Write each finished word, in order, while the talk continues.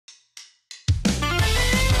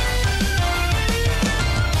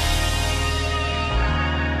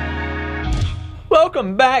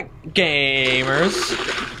Welcome back,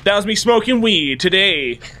 gamers. That was me smoking weed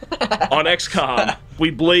today on XCOM.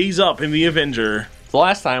 We blaze up in the Avenger. The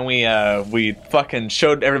last time we fucking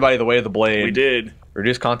showed everybody the way of the blade. We did.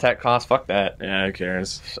 Reduce contact cost. Fuck that. Yeah, who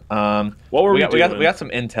cares? What were we doing? We got some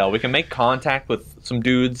intel. We can make contact with some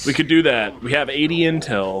dudes. We could do that. We have 80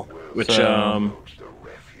 intel, which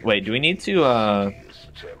wait, do we need to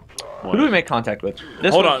who do we make contact with?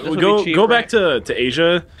 Hold on, go back to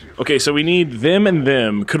Asia. Okay, so we need them and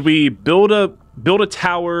them. Could we build a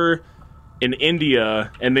tower in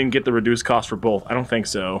India and then get the reduced cost for both? I don't think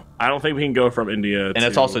so. I don't think we can go from India. And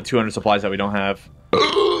it's also 200 supplies that we don't have.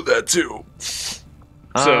 That too.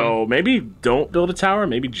 So maybe don't build a tower.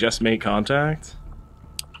 Maybe just make contact.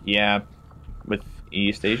 Yeah, with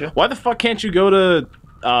East Asia. Why the fuck can't you go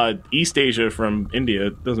to East Asia from India?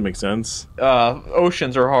 It doesn't make sense.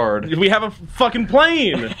 Oceans are hard. We have a fucking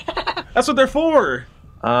plane. That's what they're for.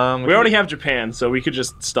 We already have Japan, so we could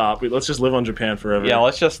just stop. Let's just live on Japan forever. Yeah,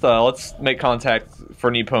 let's make contact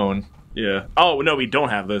for Nippon. Yeah. Oh no, we don't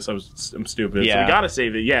have this. I'm stupid. Yeah. So we gotta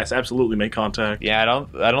save it. Yes, absolutely make contact. Yeah,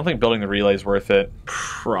 I don't think building the relay is worth it.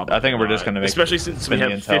 Probably. I think we're just gonna make. Especially since we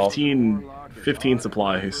have 15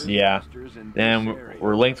 supplies. Yeah. And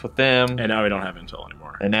we're linked with them. And now we don't have intel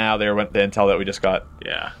anymore. And now they're with the intel that we just got.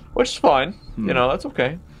 Yeah. Which is fine. You know, that's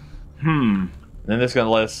okay. And then this is gonna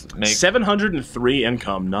let us make 703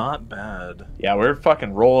 income. Not bad. Yeah, we're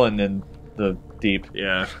fucking rolling in the deep.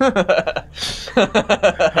 Yeah.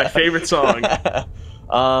 My favorite song.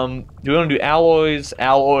 Do we want to do alloys,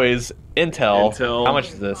 intel? How much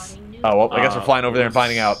is this? Oh, well, I guess we're flying over there and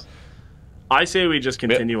finding out. I say we just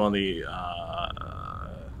continue on the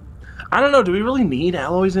I don't know, do we really need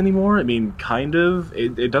alloys anymore? I mean, kind of.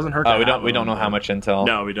 It doesn't hurt. Oh, we don't know how much intel.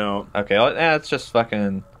 No, we don't. Okay, it's just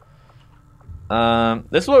fucking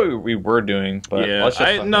this is what we were doing, but yeah, let's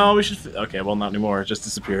just no, we should. Okay, well, not anymore. It just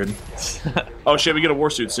disappeared. Oh shit, we get a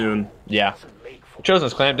warsuit soon. Yeah.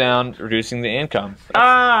 Chosen's clamp down, reducing the income.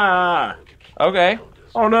 Ah. Okay.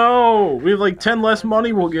 Oh no, we have like 10 less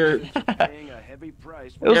money. We'll get.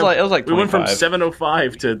 It was like 25. We went from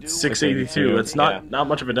 705 to 682. That's not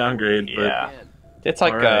much of a downgrade. But yeah. It's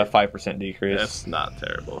like a 5% decrease. That's not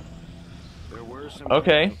terrible.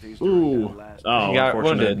 Okay. Ooh. Oh, he got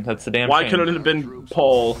wounded. That's the damn Why shame. couldn't it have been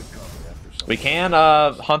Paul? We can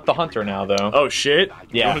hunt the hunter now, though. Oh shit!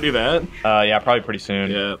 Yeah. You want to do that? Yeah, probably pretty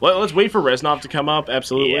soon. Yeah. Let's wait for Reznov to come up.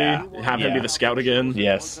 Absolutely. Yeah. Have him be the scout again.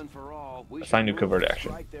 Yes. Assign new covert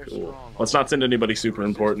action. Cool. Let's not send anybody super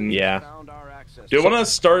important. Yeah. Do you want to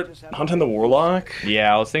start hunting the warlock?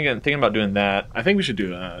 Yeah, I was thinking about doing that. I think we should do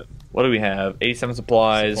that. What do we have? 87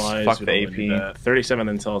 supplies. Fuck the AP. 37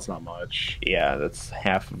 intel. It's not much. Yeah, that's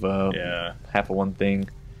half of one thing.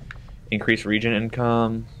 Increase region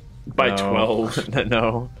income by 12.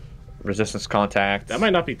 No. Resistance contact. That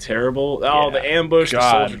might not be terrible. Oh, the ambush. God,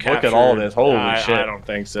 the soldier capture. Look at all this. Holy shit! I don't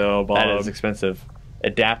think so. Bob. That is expensive.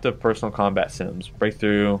 Adaptive personal combat sims.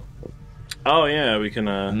 Breakthrough. Oh yeah, we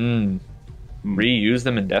can. Reuse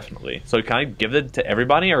them indefinitely. So can I give it to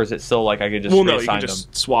everybody, or is it still like I could just you can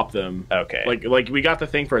just swap them. Okay. Like we got the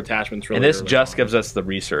thing for attachments. Really and this just gives us the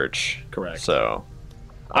research. Correct. So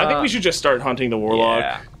I think we should just start hunting the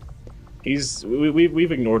warlock. Yeah.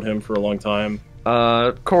 We've ignored him for a long time.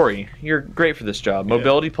 Corey, you're great for this job.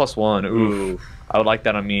 Mobility +1. Oof. I would like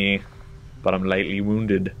that on me, but I'm lightly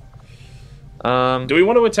wounded. Do we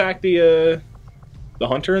want to attack the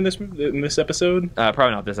hunter in this episode? Probably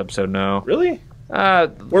not this episode, no. Really?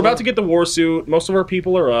 We're about to get the warsuit. Most of our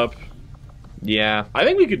people are up. Yeah. I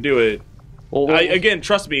think we could do it. Well, again,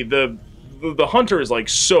 trust me, the hunter is like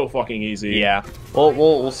so fucking easy. Yeah. Well,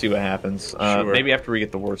 we'll see what happens. Sure. Maybe after we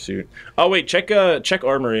get the warsuit. Oh wait, check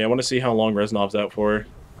armory. I want to see how long Reznov's out for.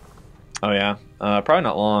 Oh yeah. Probably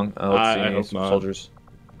not long. Let's see. I hope not. Soldiers.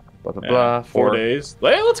 Blah blah blah. 4 days.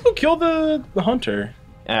 Hey, let's go kill the hunter.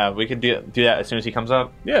 Yeah, we could do that as soon as he comes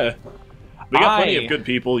up. Yeah. We got plenty of good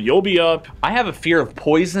people. You'll be up. I have a fear of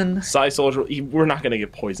poison. Soldier. We're not going to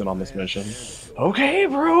get poison on this mission. Okay,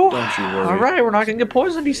 bro. Don't you worry. All right, we're not going to get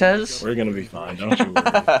poisoned, he says. We're going to be fine. Don't you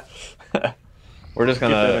worry. We're just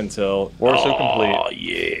going to... until... Warsaw complete. Oh,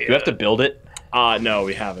 yeah. Do we have to build it? No,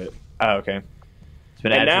 we have it. Oh, okay.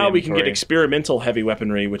 And now we can get experimental heavy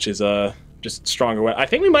weaponry, which is just stronger weapon. I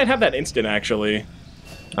think we might have that instant, actually.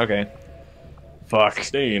 Okay. Fuck.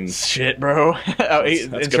 16. Shit, bro.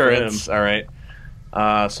 Insurance. All right.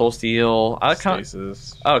 Soul Steel.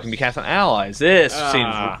 Stasis. Oh, it can be cast on allies. This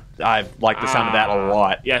seems... I like the sound of that a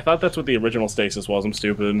lot. Yeah, I thought that's what the original Stasis was. I'm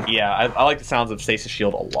stupid. Yeah, I like the sounds of Stasis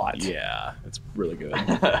Shield a lot. Yeah, it's really good.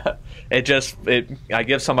 I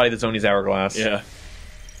give somebody the Zoni's Hourglass. Yeah.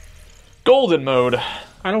 Golden mode.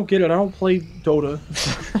 I don't get it. I don't play Dota.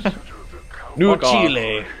 New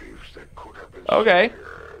Chile. Okay.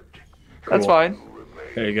 That's fine.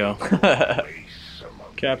 There you go.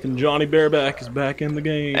 Captain Johnny Bareback is back in the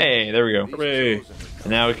game. Hey, there we go. Hooray. And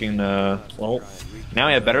now we can, well, now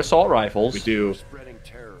we have better assault rifles. We do.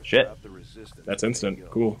 Shit. That's instant.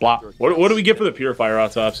 Cool. Blop. What do we get for the Purifier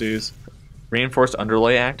autopsies? Reinforced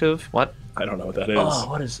underlay active? What? I don't know what that is. Oh,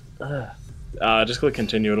 what is... Just click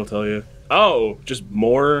continue, it'll tell you. Oh, just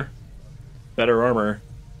more better armor.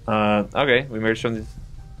 Okay, we made sure these...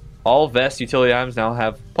 All vest utility items now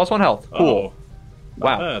have +1 health. Cool. Oh,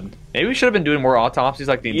 wow. Bad. Maybe we should have been doing more autopsies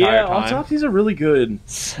like the entire time. Yeah, autopsies are really good.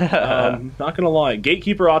 Not gonna lie.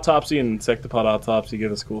 Gatekeeper autopsy and Sectopod autopsy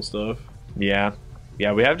give us cool stuff. Yeah.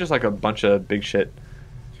 Yeah, we have just like a bunch of big shit.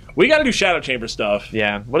 We gotta do Shadow Chamber stuff.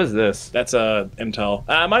 Yeah, what is this? That's intel.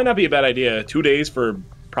 Might not be a bad idea. 2 days for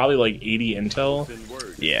probably like 80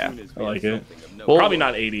 intel. Yeah. I like it. Well, probably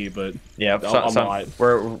not 80, but yeah,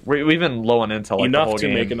 we've been low on intel like enough the whole to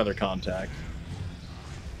game. make another contact.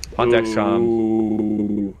 Contacts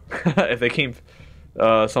come. If they keep,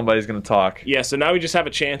 somebody's gonna talk. Yeah, so now we just have a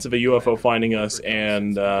chance of a UFO finding us,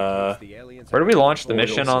 and where do we launch the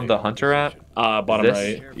mission on the Hunter at? Bottom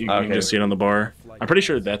right. You can just see it on the bar. I'm pretty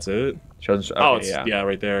sure that's it. Shows, okay, oh, it's yeah,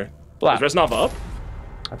 right there. Blap. Is Resnov up?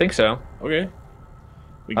 I think so. Okay.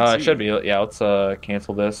 It should be. Yeah, let's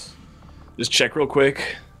cancel this. Just check real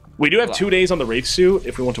quick. We do have 2 days on the Wraith suit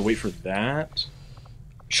if we want to wait for that.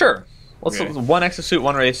 Sure. Let's one exosuit,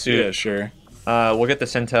 one Wraith suit. Yeah, sure. We'll get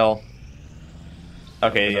this intel.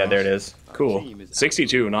 Okay, yeah, there it is. Cool.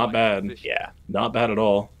 62, not bad. Yeah. Not bad at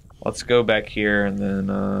all. Let's go back here and then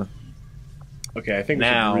okay, I think we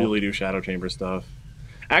should really do Shadow Chamber stuff.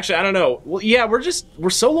 Actually, I don't know. Well, yeah, we're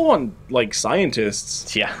so low on like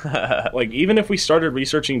scientists. Yeah. Like even if we started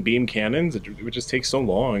researching beam cannons, it would just take so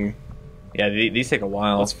long. Yeah, these take a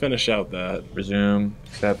while. Let's finish out that. Resume.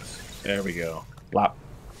 Accept. There we go. Lop.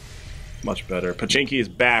 Much better. Pachinki is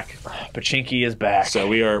back. Pachinki is back. So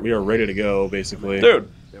we are ready to go, basically. Dude.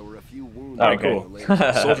 There were a few wounds. Oh, cool.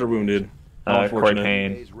 Soldier wounded. Corey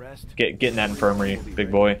Payne. Getting that infirmary, big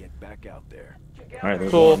boy. All right,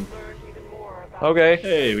 cool. One. Okay.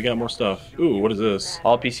 Hey, we got more stuff. Ooh, what is this?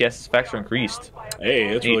 All PCS specs are increased.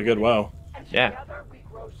 Hey, that's really good. Wow. Yeah.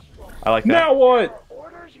 I like that. Now what?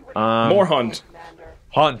 More hunt.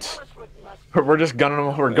 Hunt. We're just gunning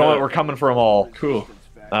them. We're coming for them all. Cool.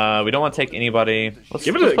 We don't want to take anybody. Let's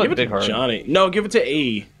give it to Johnny. No, give it to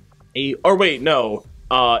A. Or wait, no.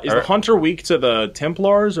 Is the hunter weak to the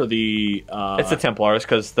Templars or the? It's the Templars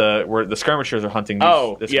because the skirmishers are hunting.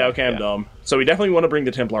 Yeah. Okay, I'm dumb. So we definitely want to bring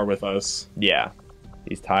the Templar with us. Yeah.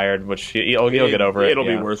 He's tired, which he'll get over it. It'll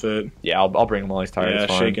be worth it. Yeah, I'll bring him while he's tired.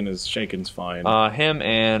 Yeah, shaken's fine. Him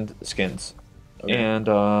and Skins. Okay. And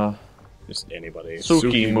just anybody.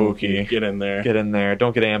 Suki Mookie. Get in there. Get in there.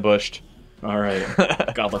 Don't get ambushed. All right.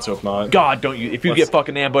 God, let's hope not. God, don't you? If you get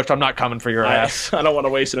fucking ambushed, I'm not coming for your ass. I don't want to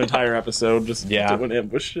waste an entire episode just doing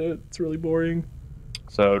ambush shit. It's really boring.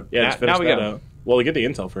 So yeah, just finish that out. Well, we get the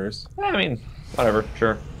intel first. I mean, whatever.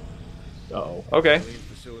 Sure. Uh-oh. Okay.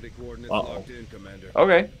 Uh-oh.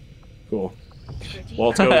 Okay. Cool. Well,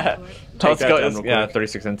 let's go. Let's go. Yeah,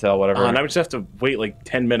 36 intel, whatever. Now we just have to wait like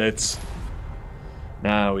 10 minutes.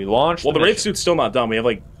 Now we launch. Well, the Wraith suit's still not done. We have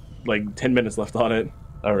like 10 minutes left on it.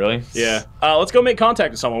 Oh, really? Yeah. Let's go make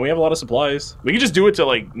contact with someone. We have a lot of supplies. We can just do it to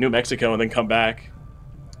like New Mexico and then come back.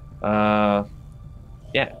 Yeah.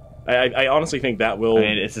 I honestly think that will. I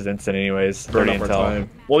mean, this is instant anyways. Burn up our time.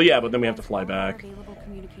 Well, yeah, but then we have to fly back.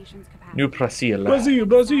 New Brazil. Brazil.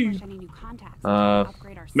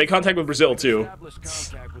 Make contact with Brazil too.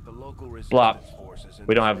 Blop.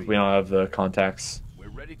 We don't have the contacts.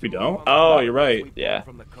 We don't? Oh, you're right. Yeah.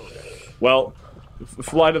 Well,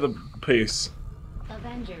 fly to the base.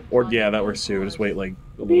 Or yeah, that works too. Just wait like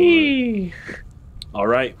a little bit. All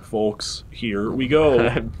right, folks, here we go.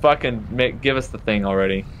 Fucking give us the thing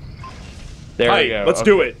already. There we go. Let's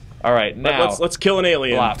do it. All right, now let's kill an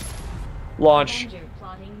alien. Blop. Launch.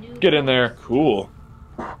 Get in there. Cool.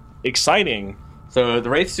 Exciting. So the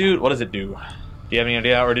Wraith suit, what does it do? Do you have any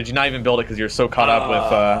idea, or did you not even build it because you're so caught up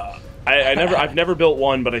with? I've never built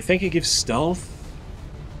one, but I think it gives stealth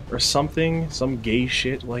or something, some gay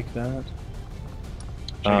shit like that.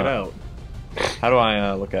 Check it out. How do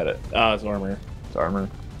I look at it? It's armor. It's armor.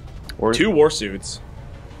 2 war suits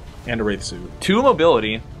and a Wraith suit. 2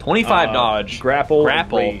 mobility, 25 dodge, grapple,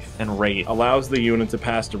 and Wraith. Allows the unit to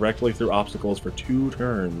pass directly through obstacles for 2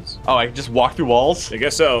 turns. Oh, I just walk through walls? I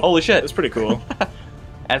guess so. Holy shit. That's pretty cool.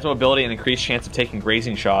 Adds mobility and increased chance of taking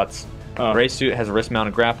grazing shots. Wraith suit has a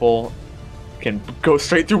wrist-mounted grapple. Can go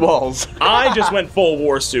straight through walls. I just went full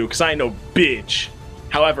war suit because I ain't no bitch.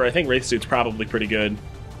 However, I think Wraith Suit's probably pretty good.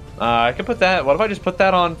 I could put that. What if I just put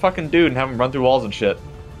that on fucking dude and have him run through walls and shit?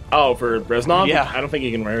 Oh, for Reznov? Yeah. I don't think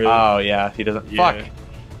he can wear it. Oh, yeah. He doesn't. Yeah. Fuck.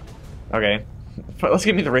 Okay. Let's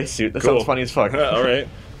give me the Wraith Suit. That sounds funny as fuck. All right.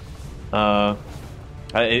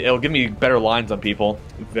 It'll give me better lines on people.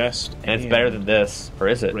 Vest. And it's better than this. Or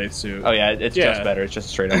is it? Wraith Suit. Oh, yeah. It's just better. It's just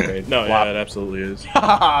a straight upgrade. No, yeah, it absolutely is.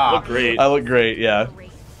 I look great. I look great, yeah.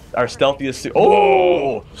 Our stealthiest suit.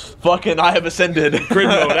 Oh! Fucking I have ascended. Grid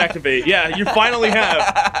mode activate. Yeah, you finally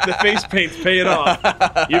have. The face paint's paying off.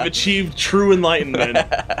 You've achieved true enlightenment.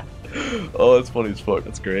 Oh, that's funny as fuck.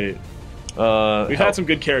 That's great. We've had some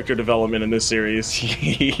good character development in this series.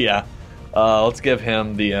 Yeah. Let's give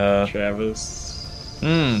him the Travis.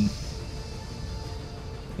 Yeah,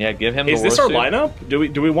 give him the Is this our lineup?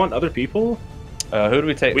 Do we want other people? Who do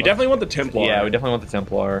we take? We definitely want the Templar. Yeah, we definitely want the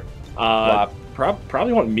Templar.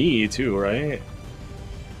 Probably want me too, right?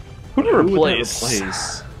 Who to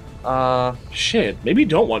replace? Shit. Maybe you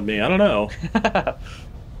don't want me. I don't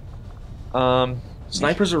know.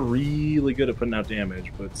 Snipers are really good at putting out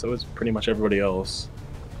damage, but so is pretty much everybody else.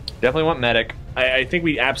 Definitely want medic. I think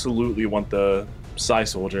we absolutely want the Psy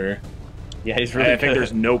Soldier. Yeah, he's really good. I think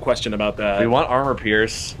there's no question about that. We want Armor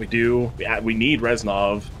Pierce. We do. We need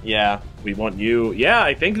Reznov. Yeah. We want you. Yeah,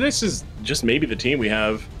 I think this is just maybe the team we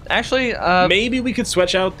have. Actually, maybe we could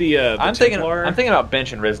switch out the I'm thinking about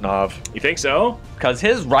benching Reznov. You think so? Because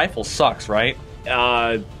his rifle sucks, right?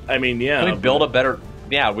 I mean, yeah. Can we build a better?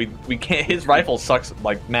 Yeah, we can't. His rifle sucks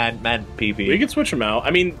like mad PP. We could switch him out.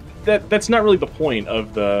 I mean, that's not really the point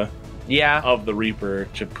of the the Reaper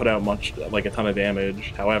to put out a ton of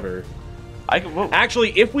damage. However,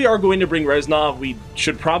 actually, if we are going to bring Reznov, we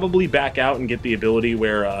should probably back out and get the ability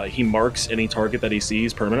where he marks any target that he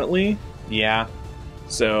sees permanently. Yeah.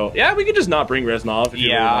 So yeah, we could just not bring Reznov. If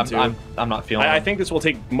you really want to. I'm not feeling. I think this will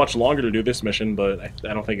take much longer to do this mission, but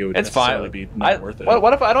I don't think it would necessarily be not worth it.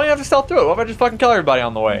 What if I don't even have to stealth through it? What if I just fucking kill everybody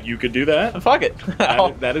on the way? You could do that. Fuck it.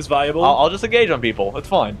 That is viable. I'll just engage on people. It's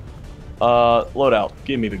fine. Loadout.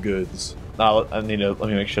 Give me the goods. Let me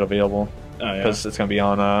make shit available. Oh yeah. Because it's gonna be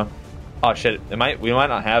on. Oh shit! We might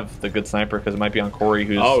not have the good sniper because it might be on Corey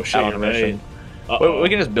who's out on a mission. We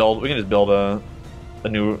can just build. We can just build a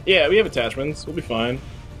new. Yeah, we have attachments. We'll be fine.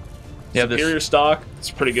 Yeah, Superior stock.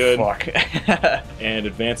 It's pretty good. Fuck. And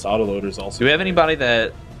advanced autoloaders also. Do we have anybody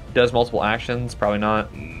that does multiple actions? Probably not.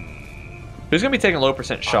 Who's gonna be taking low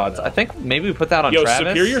 % shots? I think maybe we put that on Travis.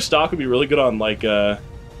 Superior stock would be really good on like a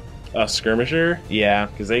skirmisher. Yeah,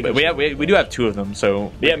 because we do have 2 of them.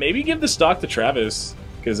 So yeah, maybe give the stock to Travis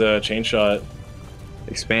because chain shot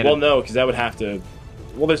expanded. Well, no, because that would have to.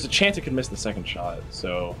 Well, there's a chance it could miss the second shot,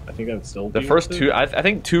 so I think that would still. The first 2, I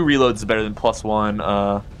think 2 reloads is better than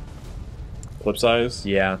 +1. Clip size?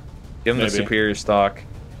 Yeah. Give him the superior stock.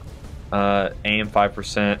 Aim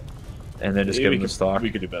 5%, and then just give him the stock.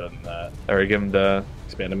 We could do better than that. Or give him the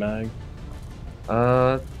expanded mag.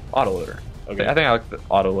 Autoloader. Okay. I think I like the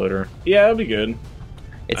autoloader. Yeah, that'd be good.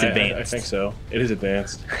 It's advanced. I think so. It is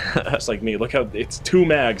advanced. Just like me. Look how it's 2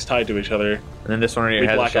 mags tied to each other. And then this one right here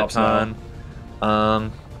has a shit ton.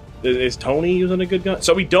 Is Tony using a good gun?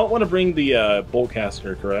 So we don't want to bring the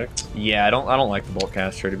boltcaster, correct? Yeah, I don't like the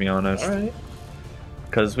boltcaster, to be honest. All right.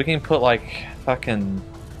 Because we can put like fucking,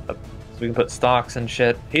 we can put stocks and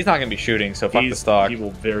shit. He's not gonna be shooting, so fuck the stock. He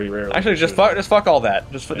will very rarely. Actually, just fuck all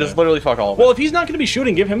that. Just literally fuck all of it. Well, if he's not gonna be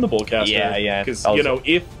shooting, give him the boltcaster. Yeah. Because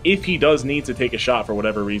if he does need to take a shot for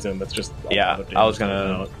whatever reason, that's just I was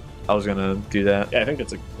gonna do that. Yeah, I think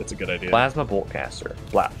that's a good idea. Plasma boltcaster.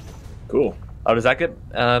 Blast. Cool. Oh, does that get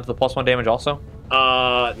the +1 damage also?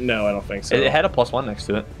 No, I don't think so. It had a +1 next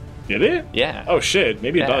to it. Did it? Yeah. Oh shit,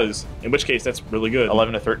 maybe it does. In which case, that's really good.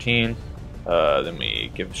 11 to 13. Then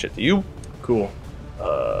we give shit to you. Cool.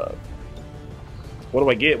 What do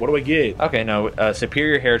I get? What do I get? Okay, no,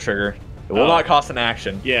 superior hair trigger. It will not cost an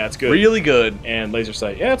action. Yeah, it's good. Really good. And laser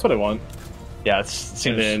sight. Yeah, that's what I want. Yeah, it seems.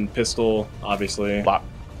 And then pistol, obviously. Plop.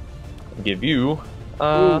 Give you.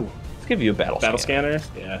 Let's give you a battle scanner.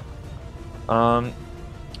 Yeah.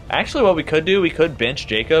 Actually, what we could do, we could bench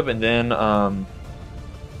Jacob and then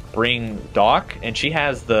bring Doc, and she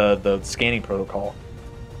has the scanning protocol.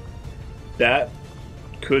 That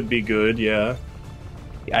could be good. Yeah.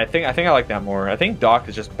 I think I like that more. I think Doc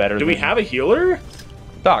is just better. Do we have a healer?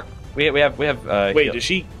 Doc. We have.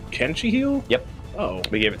 Wait, can she heal? Yep. Oh.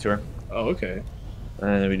 We gave it to her. Oh, okay.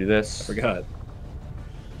 And then we do this. I forgot.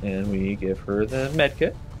 And we give her the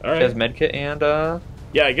medkit. All right. She has medkit and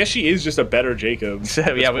yeah, I guess she is just a better Jacob. So,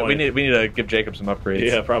 yeah, we need to give Jacob some upgrades.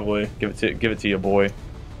 Yeah, probably. Give it to your boy.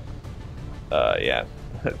 Yeah.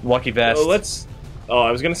 Lucky vest.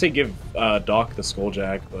 I was gonna say give Doc the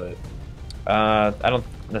skulljack, but I don't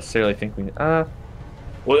necessarily think we.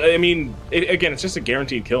 Well, I mean, again, it's just a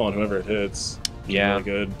guaranteed kill on whoever it hits. Yeah. Really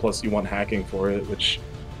good. Plus, you want hacking for it, which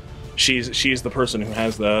she's the person who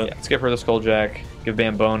has that. Yeah, skip her the Skulljack. Give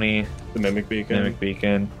Bamboni the Mimic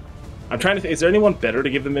Beacon. I'm trying to think. Is there anyone better to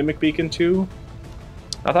give the Mimic Beacon to?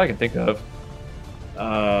 Not that I can think of.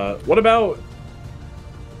 What about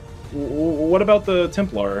the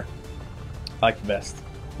Templar? I like the best.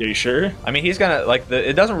 Are you sure? I mean, he's gonna like the.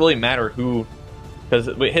 It doesn't really matter who,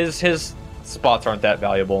 because his spots aren't that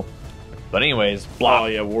valuable. But anyways, blah. Oh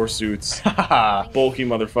yeah, war suits. Bulky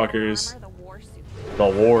motherfuckers. The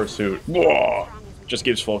war suit. Whoa. Just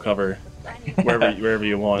gives full cover wherever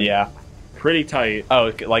you want. Yeah. Pretty tight.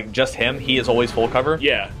 Oh, like just him? He is always full cover?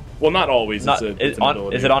 Yeah. Well, not always. It's an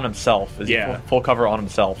ability. Is it on himself? Is he full cover on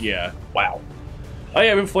himself? Yeah. Wow. Oh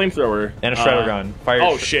yeah, we have a flamethrower and a shredder gun.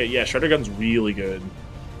 Shit, yeah, shredder gun's really good.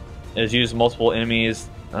 It is used multiple enemies.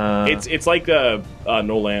 It's like no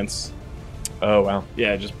lance. Oh wow.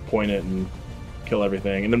 Yeah, just point it and kill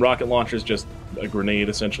everything. And then rocket launcher's just a grenade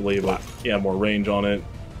essentially, but yeah, more range on it.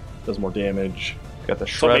 Does more damage. Got the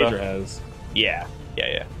shredder. Major has. Yeah.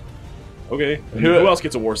 Okay. Who else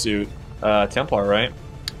gets a war suit? Templar, right?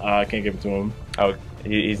 I can't give it to him. Oh,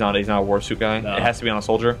 he's not a war suit guy. No. It has to be on a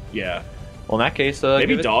soldier. Yeah. Well, in that case,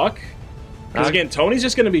 maybe Doc. Because again, Tony's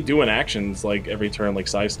just going to be doing actions like every turn, like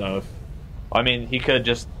Sai stuff. I mean, he could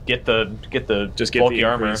just get the bulky the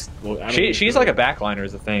armor. Well, she's like a backliner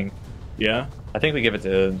is the thing. Yeah. I think we give it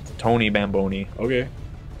to Tony Bamboni. Okay.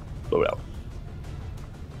 Blow it out.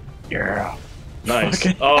 Yeah. Nice.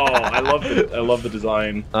 Oh, I love the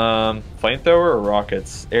design. Flamethrower or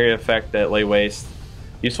rockets? Area effect that lay waste.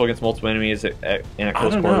 Useful against multiple enemies and at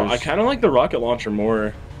close quarters. I kind of like the rocket launcher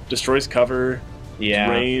more. Destroys cover.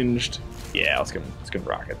 Yeah. Ranged. Yeah, let's give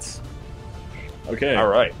rockets. Okay. All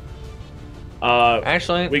right.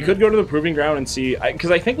 Actually, we could go to the proving ground and see,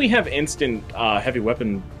 because I think we have instant heavy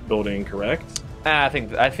weapon building, correct? I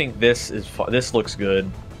think this looks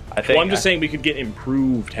good. I'm just saying we could get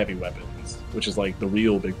improved heavy weapons, which is like the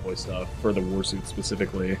real big boy stuff for the warsuit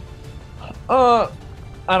specifically.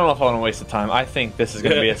 I don't know if I want to waste the time. I think this is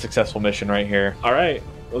going to be a successful mission right here. All right,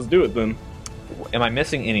 let's do it then. Am I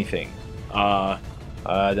missing anything? Did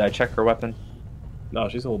I check her weapon? No,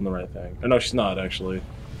 she's holding the right thing. Or no, she's not actually.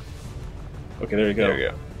 Okay, there you go. There you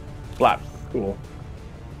go. Flap. Cool.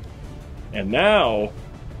 And now, I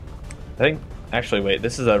think. Actually, wait.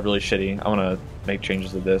 This is a really shitty. I want to make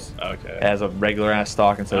changes to this. Okay. It has a regular ass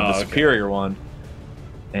stock instead of the superior one,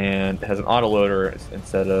 and it has an autoloader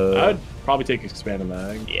instead of. I'd probably take expanded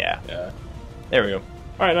mag. Yeah. Yeah. There we go.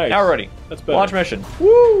 All right, nice. Now we're ready. That's better. Launch mission.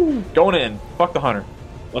 Woo! Going in. Fuck the hunter.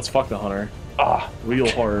 Let's fuck the hunter. Real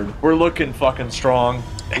hard. We're looking fucking strong.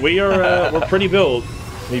 We are. We're pretty built.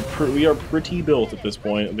 We are pretty built at this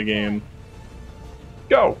point in the game.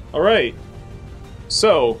 Go. All right.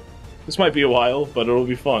 So, this might be a while, but it'll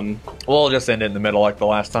be fun. We'll just end it in the middle like the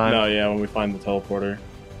last time. No, yeah, when we find the teleporter.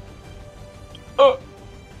 Oh,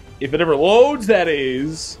 if it ever loads, that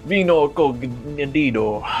is. Vino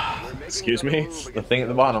cognito. Excuse me. The thing at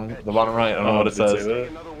the bottom right. I don't know what it says. I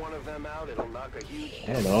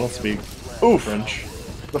don't know. I don't speak French.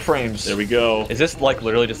 The frames. There we go. Is this like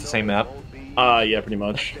literally just the same map? Yeah, pretty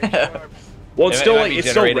much. Well, it's still like it's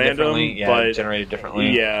still random, but generated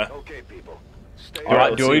differently. Yeah.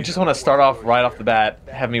 Do we just want to start off right off the bat?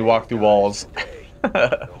 Have me walk through walls?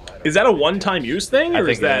 Is that a one-time use thing, or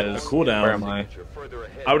is that a cooldown? Where am I?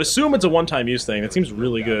 I would assume it's a one-time use thing. That seems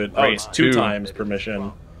really good. Oh, it's 2 times per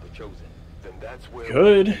mission.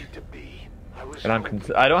 Good.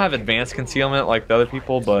 And I don't have advanced concealment like the other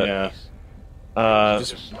people, but yeah.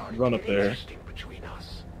 Just run up there.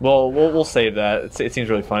 Well, we'll save that. It seems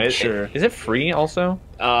really funny. Sure. Is it free also?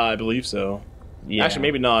 I believe so. Yeah. Actually,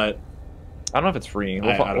 maybe not. I don't know if it's free.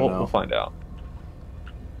 We'll find out.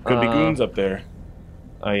 Could be goons up there.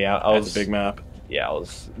 Oh yeah, That's a big map. Yeah, I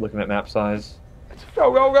was looking at map size.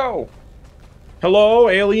 Go, go, go! Hello,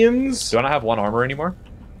 aliens! Do I not have 1 armor anymore?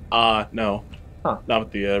 No. Huh. Not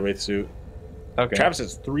with the Wraith suit. Okay. Travis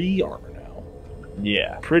has 3 armor now.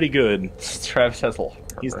 Yeah. Pretty good. Travis has a lot of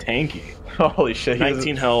armor. He's tanky. Holy shit.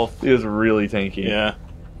 19 health. He is really tanky. Yeah.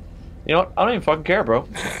 You know what? I don't even fucking care, bro.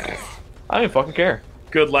 I don't even fucking care.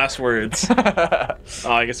 Good last words.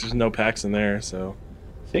 I guess there's no packs in there, so...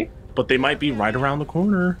 See? But they might be right around the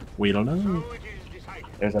corner. We don't know.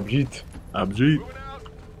 There's Abjit. Abjit.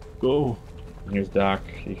 Go. And here's Doc.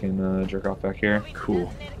 You can jerk off back here.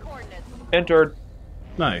 Cool. Entered.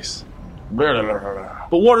 Nice.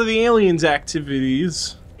 But what are the aliens'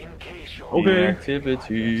 activities? Okay.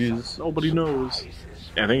 Activities. Nobody knows.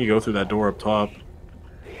 Yeah, I think you go through that door up top.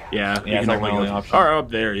 Yeah, yeah, it's like my only option. Or up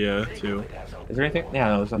there, yeah, too. Is there anything? Yeah,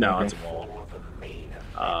 no, there's nothing. No, it's a wall.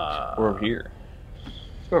 We're over here.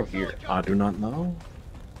 Let's go over here. I do not know.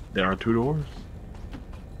 There are 2 doors.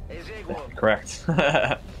 Correct.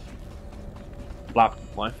 Flop.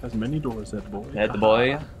 Life has many doors, that boy. Head the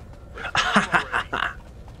boy.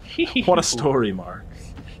 What a story, Mark.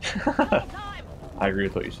 I agree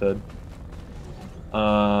with what you said.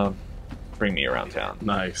 Bring me around town.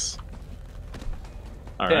 Nice.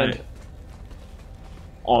 Alright.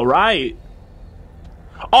 Alright!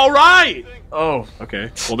 Alright! Oh.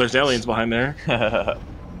 Okay. Well, there's aliens behind there. I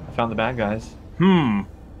found the bad guys.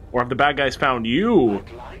 Or have the bad guys found you?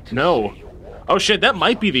 No. Oh shit, that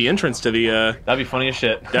might be the entrance to the, That'd be funny as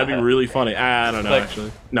shit. That'd be really funny. I don't know,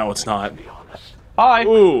 actually. No, it's not. Hi!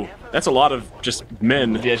 Ooh, that's a lot of just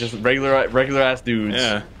men. Yeah, just regular ass dudes.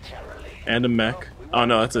 Yeah. And a mech. Oh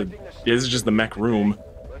no, this is just the mech room.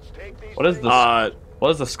 What is this? What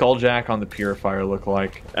does the skulljack on the purifier look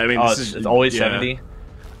like? I mean, it's always 70.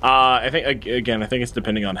 I think again, I think it's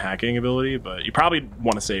depending on hacking ability, but you probably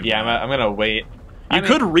want to save. Yeah, I'm gonna wait. You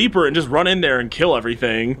could Reaper and just run in there and kill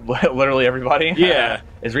everything. Literally everybody. Yeah.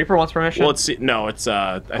 Is Reaper once per mission? Well, it's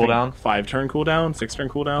cooldown. 5-turn cooldown, 6-turn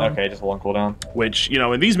cooldown. Okay, just 1 cooldown. Which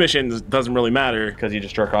in these missions doesn't really matter because you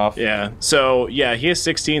just jerk off. Yeah. So yeah, he has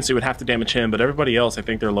 16, so you would have to damage him. But everybody else, I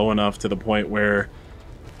think they're low enough to the point where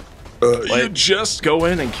you just go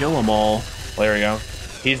in and kill them all. There we go.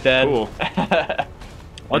 He's dead. Cool.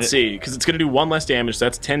 Let's see, because it's going to do 1 less damage, so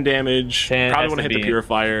that's 10 damage. 10 probably want to hit the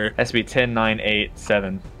purifier. Has to be 10, 9, 8,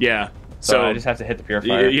 7. Yeah. So I just have to hit the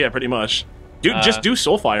purifier. Yeah, pretty much. Dude, just do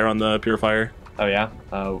Soulfire on the purifier. Oh, yeah?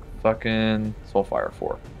 Fucking Soulfire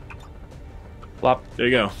 4. Flop. There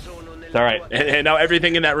you go. Alright. And now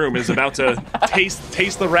everything in that room is about to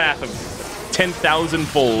taste the wrath of 10,000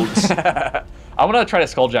 folds. I want to try to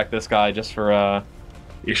skulljack this guy just for,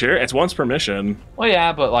 You sure? It's once per mission. Well,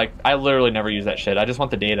 yeah, but like I literally never use that shit. I just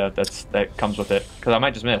want the data that comes with it because I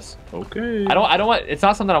might just miss. Okay. I don't want. It's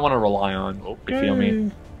not something I want to rely on. Okay. You feel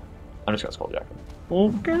me? I'm just gonna skulljack him.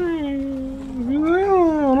 Okay.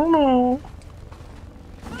 Well, I don't know.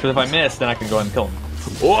 Because if I miss, then I can go ahead and kill him.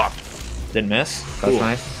 Oh! Didn't miss. That's cool.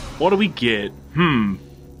 nice. What do we get?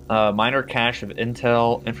 Minor cache of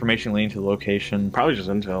intel, information leading to the location. Probably just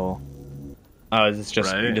intel. Is this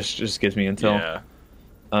just right? just gives me intel? Yeah.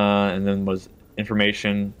 And then was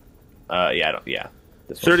information. Yeah,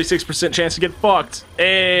 36% chance to get fucked.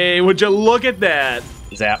 Hey, would you look at that?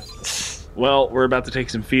 Zap. Well, we're about to take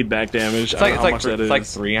some feedback damage. It's like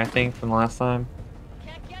 3, I think, from the last time.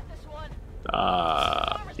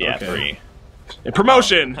 Yeah, okay. 3. And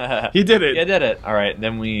promotion. He did it. Yeah, did it. All right,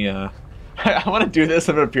 then we. I want to do this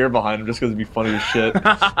and appear behind him just because it'd be funny as shit.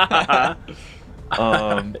 I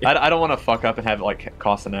don't want to fuck up and have it like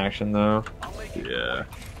cost an action though. Yeah.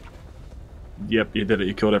 Yep, you did it.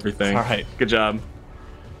 You killed everything. All right, good job.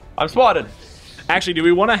 I'm spotted. Actually, do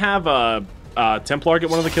we want to have Templar get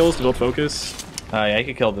one of the kills to build focus? Yeah, you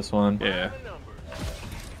could kill this one. Yeah.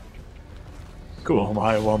 Cool. Oh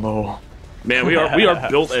my wamo. Man, we are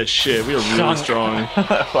built as shit. We are really strong.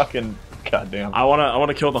 Fucking goddamn. I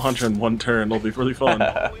wanna kill the hunter in 1 turn. It'll be really fun.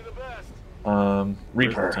 Reaper.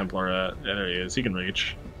 Where's the Templar at? Yeah, there he is. He can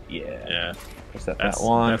reach. Yeah. Yeah. Set that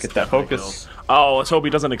one. Get that focus. Oh, let's hope he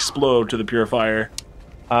doesn't explode to the purifier.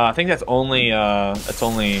 I think that's only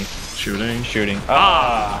shooting.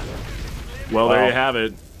 Ah. Well, there you have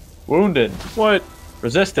it. Wounded. What?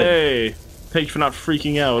 Resisted. Hey, thank you for not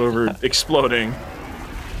freaking out over exploding.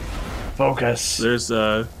 Focus. There's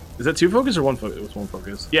is that 2 focus or 1 focus? It was 1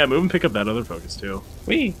 focus. Yeah, move and pick up that other focus too.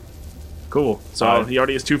 Wee. Cool. So he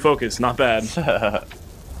already has 2 focus. Not bad. I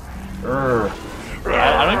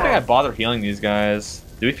don't even think I bother healing these guys.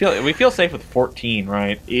 Do we feel safe with 14,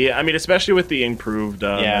 right? Yeah, I mean, especially with the improved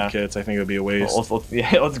kits, I think it would be a waste. Well,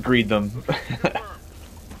 let's greed them.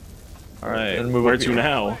 All right, where to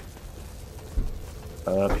now?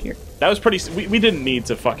 Up here. That was pretty. We didn't need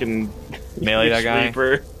to fucking melee that guy.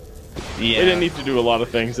 Reaper. Yeah, we didn't need to do a lot of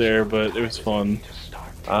things there, but it was fun.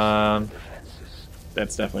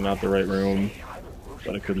 That's definitely not the right room,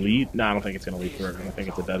 but it could lead. No, I don't think it's gonna lead through it. I think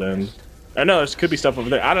it's a dead end. I know there could be stuff over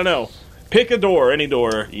there. I don't know. Pick a door, any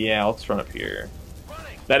door. Yeah, let's run up here.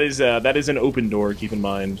 That is an open door. Keep in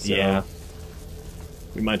mind. So yeah.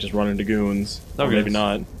 We might just run into goons. No, or maybe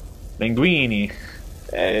not. Linguini.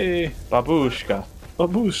 Hey, Babushka.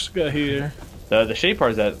 Babushka here. The shade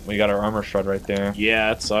part is that we got our armor shred right there.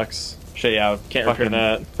 Yeah, it sucks. Shit, yeah. Can't repair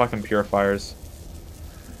that. Fucking purifiers.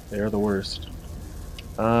 They are the worst.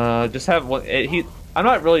 Just have one. I'm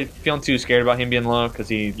not really feeling too scared about him being low because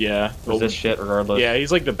he resists shit regardless. Yeah, he's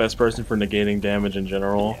like the best person for negating damage in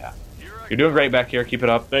general. Yeah. You're doing great back here. Keep it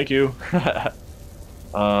up. Thank you. Do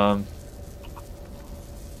I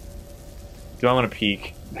want to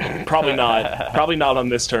peek? Probably not. Probably not on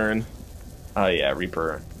this turn. Oh yeah,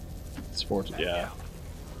 Reaper. Sports, yeah.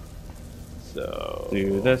 So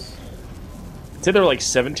do this. I'd say there were like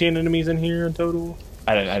 17 enemies in here in total.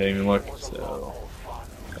 I didn't even look. So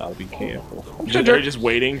gotta be careful. You're just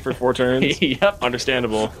waiting for 4 turns. Yep.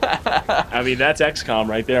 Understandable. I mean, that's XCOM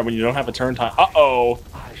right there when you don't have a turn time. Uh-oh.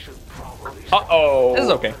 Uh-oh. This is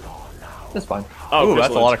okay. This is fine. Oh, ooh,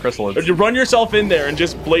 that's a lot of chrysalids. You run yourself in there and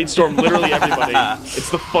just bladestorm literally everybody. It's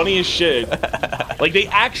the funniest shit. Like, they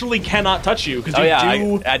actually cannot touch you because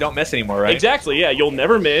I don't miss anymore, right? Exactly, yeah. You'll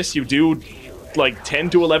never miss. You do like 10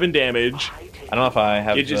 to 11 damage. I don't know if I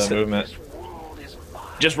have the movement.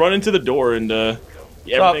 Just run into the door and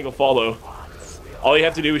everything will follow. All you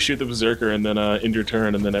have to do is shoot the berserker and then end your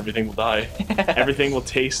turn, and then everything will die. Everything will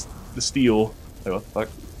taste the steel. Wait, what the fuck?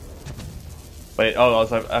 Wait, oh, I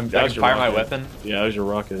can fire my weapon? Yeah, that was your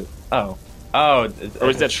rocket. Oh. Oh. Or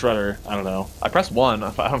was that Shredder? I don't know. I pressed 1. I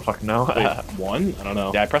don't fucking know. Wait, 1? I don't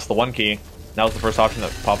know. Yeah, I pressed the 1 key. That was the first option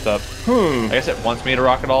that popped up. I guess it wants me to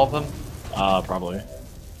rocket all of them? Probably. I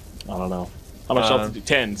don't know. How much else to do?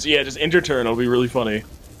 10. So yeah, just end your turn. It'll be really funny.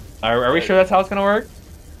 Are we sure that's how it's gonna work?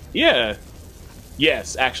 Yeah.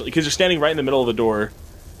 Yes, actually, because you're standing right in the middle of the door.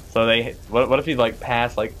 So they... What if you, like,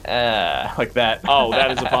 pass, like that? Oh,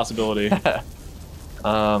 that is a possibility.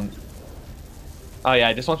 Oh yeah,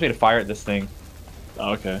 it just wants me to fire at this thing.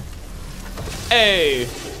 Oh, okay. Hey!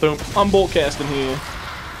 Boom. I'm bolt casting here.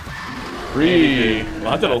 Well,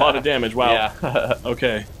 I did a lot of damage. Wow. Yeah.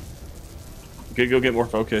 Okay. You could go get more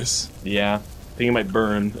focus. Yeah. I think it might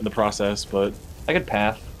burn in the process, but... I could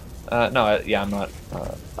path. No, yeah, I'm not.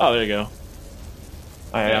 Oh, there you go.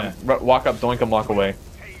 I am. Walk up, doink him, walk away.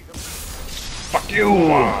 Fuck you!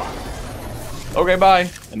 Okay, bye.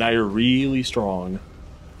 And now you're really strong.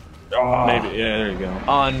 Oh. Maybe, yeah, there you go.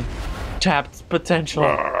 Untapped potential.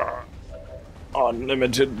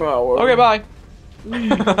 Unlimited power. Okay, bye.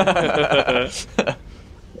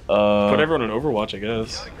 Put everyone in Overwatch, I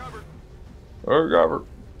guess. Or cover.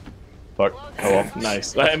 Fuck. Oh well.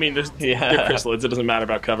 Nice. I mean, they're chrysalids. It doesn't matter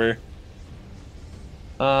about cover.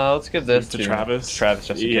 Let's give this to Travis. Travis,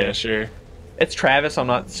 just in case. Yeah, sure. It's Travis. I'm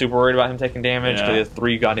not super worried about him taking damage because he has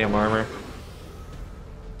 3 goddamn armor.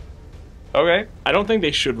 Okay. I don't think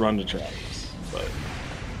they should run to Travis, but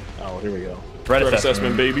oh, here we go. Threat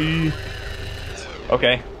assessment, baby.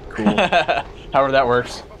 Okay. Cool. However that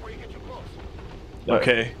works.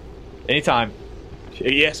 Okay. Anytime.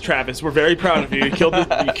 Yes, Travis, we're very proud of you. You killed the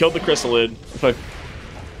chrysalid. But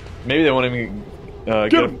maybe they won't even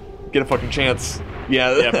get a fucking chance.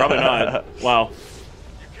 Yeah. Yeah, probably not. Wow.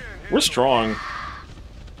 We're strong.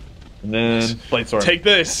 And then blade sword. Take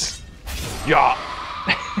this. Yeah.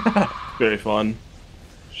 Very fun.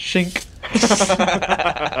 Shink.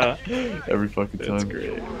 Every fucking time. That's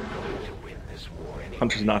great.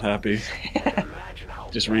 Hunter's not happy.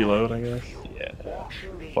 Just reload, I guess. Yeah.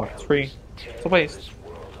 Fuck, it's free. It's a waste.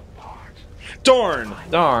 Darn!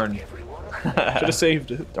 Darn. Should have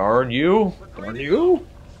saved it. Darn you. Darn you?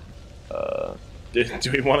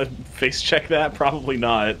 Do we want to face check that? Probably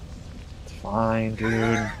not. It's fine,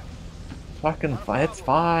 dude. Fucking fine. It's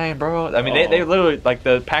fine, bro. I mean, they literally, like,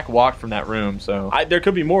 the pack walked from that room, so... There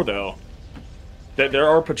could be more, though. There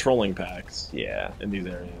are patrolling packs. Yeah. In these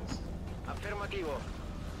areas.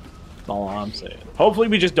 That's all I'm saying. Hopefully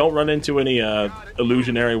we just don't run into any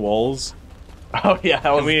illusionary walls. Oh, yeah.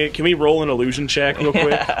 That was... Can we roll an illusion check real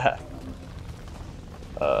quick?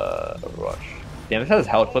 Overwatch. Damn, this has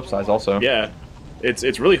hella clip size also. Yeah.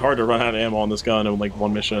 It's really hard to run out of ammo on this gun in, like,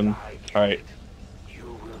 one mission. Alright.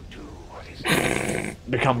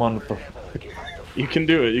 Become one with the... You can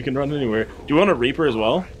do it. You can run anywhere. Do you want a Reaper as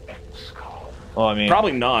well? Well, I mean...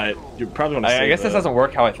 Probably not. You probably want to I guess this doesn't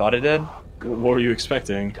work how I thought it did. What were you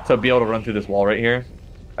expecting? To be able to run through this wall right here?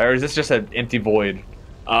 Or is this just an empty void?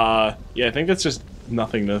 Yeah, I think that's just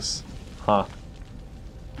nothingness. Huh.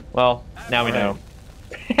 Well, now we know.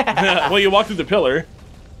 Well, you walk through the pillar.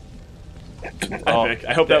 Epic.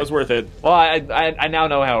 I hope that was worth it. Well, I now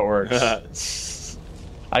know how it works.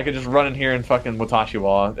 I could just run in here and fucking Watashi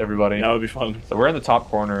wall everybody. That would be fun. So we're in the top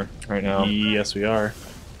corner right now. Yes, we are.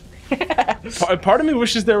 Part of me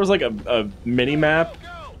wishes there was like a mini map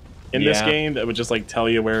in this game that would just like tell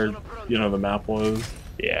you where the map was.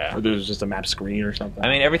 Yeah. Or there's just a map screen or something. I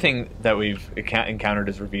mean, everything that we've encountered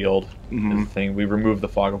is revealed. Is the thing. We removed the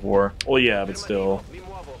fog of war. Well, yeah, but still.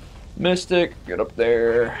 Mystic, get up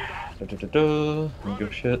there. Don't give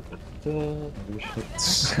a shit. Don't give a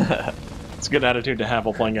shit. It's a good attitude to have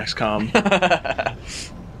while playing XCOM.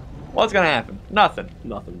 What's gonna happen? Nothing.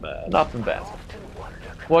 Nothing bad. Nothing bad.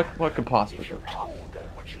 What could possibly go wrong?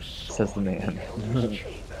 Says the man.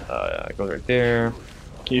 It goes right there.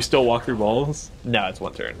 Can you still walk through walls? No, it's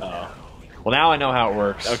one turn. Oh. Well, now I know how it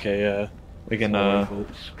works. Okay, yeah. We can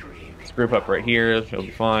let's group up right here. It'll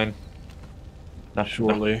be fine.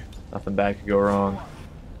 Surely. Nothing bad could go wrong.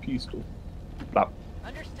 Peaceful. Blop.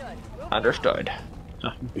 Understood.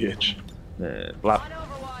 Ah, bitch. Blop.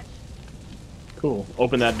 Cool.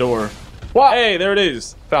 Open that door. What? Hey, there it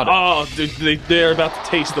is. Found it. Oh, dude, they're about to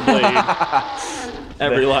taste the blade.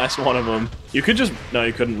 Every last one of them. You could just... No,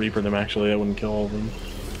 you couldn't Reaper them, actually. That wouldn't kill all of them.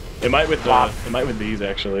 It might with these,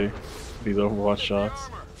 actually. These Overwatch shots.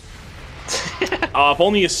 If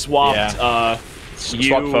only you swapped,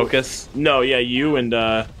 Swap focus? No, yeah, you and,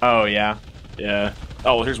 Oh, yeah. Yeah.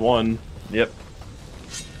 Oh, well, here's one. Yep.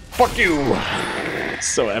 Fuck you!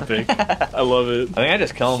 So epic. I love it. I think I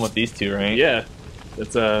just kill him with these two, right? Yeah.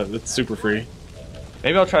 That's super free.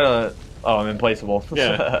 Maybe I'll try to... Oh, I'm implaceable.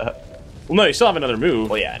 Yeah. Well, no, you still have another move.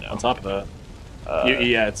 Well, yeah, I know. On top of that.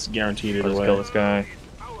 Yeah, it's guaranteed either way. Kill this guy.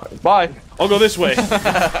 Bye. I'll go this way.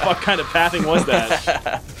 What kind of pathing was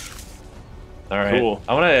that? Alright. Cool.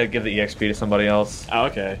 I want to give the EXP to somebody else. Oh,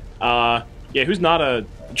 okay. Yeah, who's not a...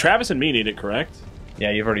 Travis and me need it, correct? Yeah,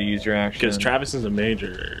 you've already used your action. Because Travis is a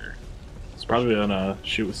major. It's probably gonna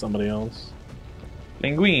shoot with somebody else.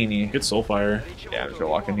 Linguini. Good Soulfire. Yeah, I'm just gonna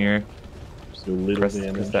walk in here. Just do a little Press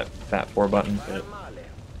damage. that fat 4 button. Yep.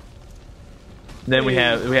 Then we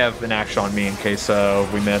have an action on me in case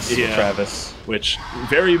we miss Travis. Which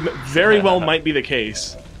very well might be the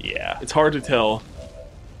case. Yeah. It's hard to tell.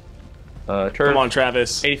 Come on,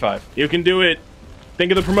 Travis. 85. You can do it.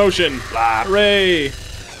 Think of the promotion. Blah. Hooray!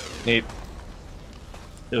 Neat.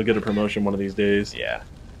 He'll get a promotion one of these days. Yeah.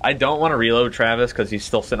 I don't want to reload Travis because he's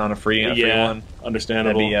still sitting on a free one.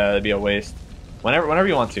 Understandable. That'd be a waste. Whenever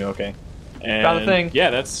you want to, okay. And found the thing. Yeah,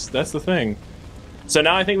 that's the thing. So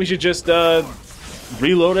now I think we should just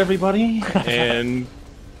reload everybody and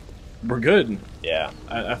we're good. Yeah.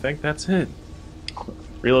 I think that's it.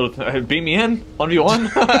 Reload. Beat me in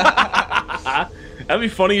 1v1. That'd be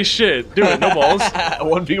funny as shit. Do it. No balls.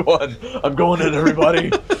 1v1. I'm going in,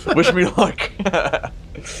 everybody. Wish me luck.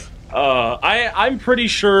 I'm pretty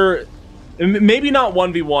sure, maybe not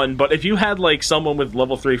 1v1, but if you had like someone with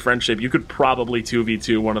level 3 friendship, you could probably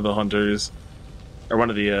 2v2 one of the hunters, or one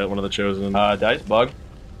of the chosen. Did I just bug?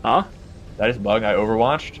 Huh? Did I just bug? I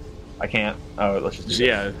overwatched. I can't. Oh, let's just.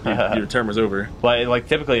 Your term was over. But like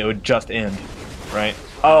typically it would just end, right?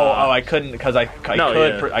 I couldn't because I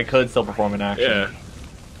could still perform an action. Yeah.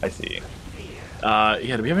 I see.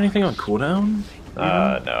 Yeah. Do we have anything on cooldown?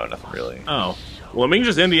 No, nothing really. Oh. Well, we can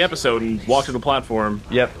just end the episode and walk to the platform.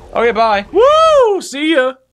 Yep. Okay, bye. Woo! See ya!